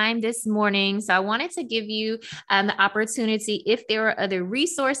time this morning. So I wanted to give you the opportunity, if there were other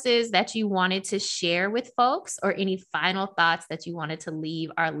resources that you wanted to share with folks, or any final thoughts that you wanted to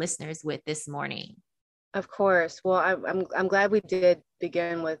leave our listeners with this morning. Of course. Well, I'm glad we did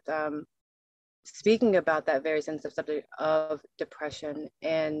begin with speaking about that very sensitive subject of depression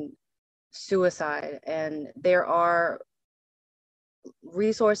and suicide. And there are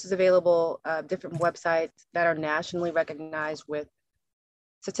resources available, different websites that are nationally recognized with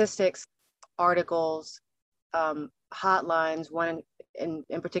statistics, articles, hotlines. One in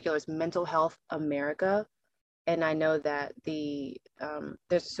particular is Mental Health America. And I know that there's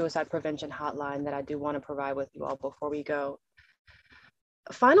a suicide prevention hotline that I do want to provide with you all before we go.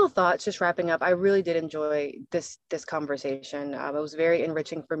 Final thoughts, just wrapping up. I really did enjoy this conversation. It was very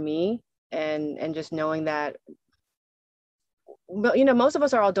enriching for me, and just knowing that, most of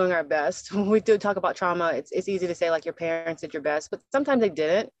us are all doing our best. When we do talk about trauma, it's easy to say like your parents did your best, but sometimes they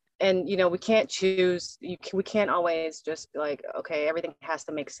didn't. And we can't choose. We can't always just be like, okay, everything has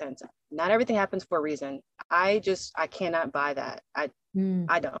to make sense. Not everything happens for a reason. I cannot buy that. I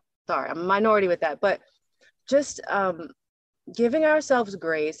don't. Sorry, I'm a minority with that. But just giving ourselves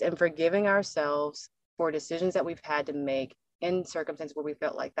grace and forgiving ourselves for decisions that we've had to make in circumstances where we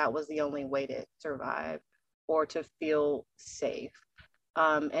felt like that was the only way to survive or to feel safe.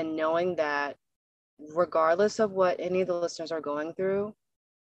 And knowing that regardless of what any of the listeners are going through,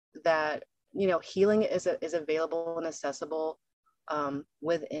 that healing is available and accessible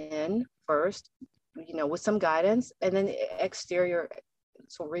within first, with some guidance, and then exterior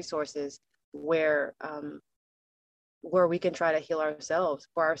resources where we can try to heal ourselves,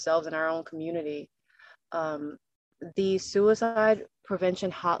 for ourselves and our own community. The suicide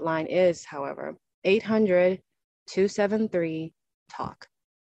prevention hotline is, however, 800-273-TALK.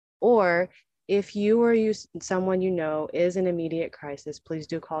 Or if you or someone is in immediate crisis, please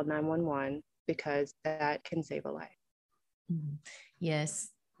do call 911, because that can save a life. Yes.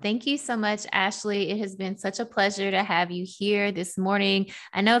 Thank you so much, Ashley. It has been such a pleasure to have you here this morning.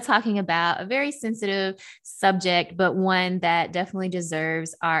 I know talking about a very sensitive subject, but one that definitely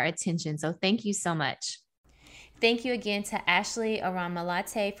deserves our attention. So thank you so much. Thank you again to Ashley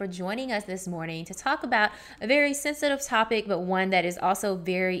Aran-Malate for joining us this morning to talk about a very sensitive topic, but one that is also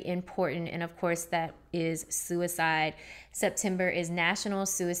very important. And of course, that is suicide. September is National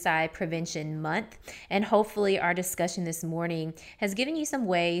Suicide Prevention Month. And hopefully our discussion this morning has given you some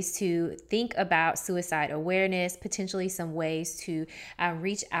ways to think about suicide awareness, potentially some ways to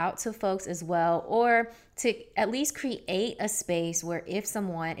reach out to folks as well, or to at least create a space where if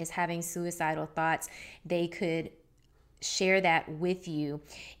someone is having suicidal thoughts, they could share that with you.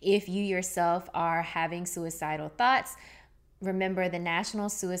 If you yourself are having suicidal thoughts, remember the National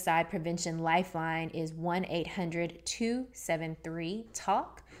Suicide Prevention Lifeline is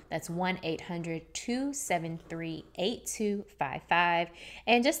 1-800-273-TALK. That's 1-800-273-8255.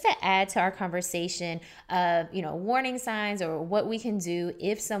 And just to add to our conversation of, warning signs or what we can do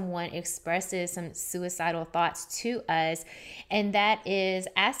if someone expresses some suicidal thoughts to us, and that is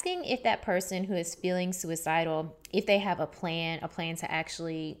asking if that person who is feeling suicidal, if they have a plan to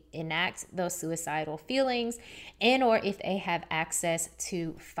actually enact those suicidal feelings, and or if they have access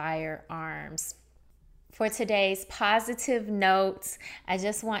to firearms. For today's positive notes, I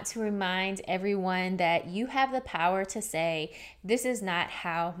just want to remind everyone that you have the power to say, this is not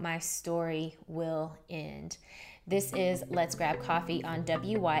how my story will end. This is Let's Grab Coffee on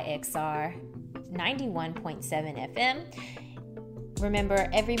WYXR 91.7 FM. Remember,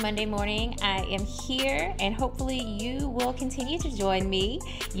 every Monday morning I am here, and hopefully you will continue to join me.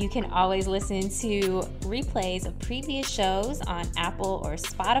 You can always listen to replays of previous shows on Apple or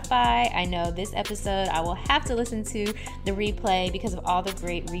Spotify. I know this episode I will have to listen to the replay because of all the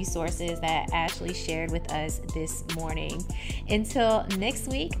great resources that Ashley shared with us this morning. Until next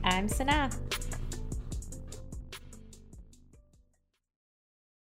week, I'm Sanaa.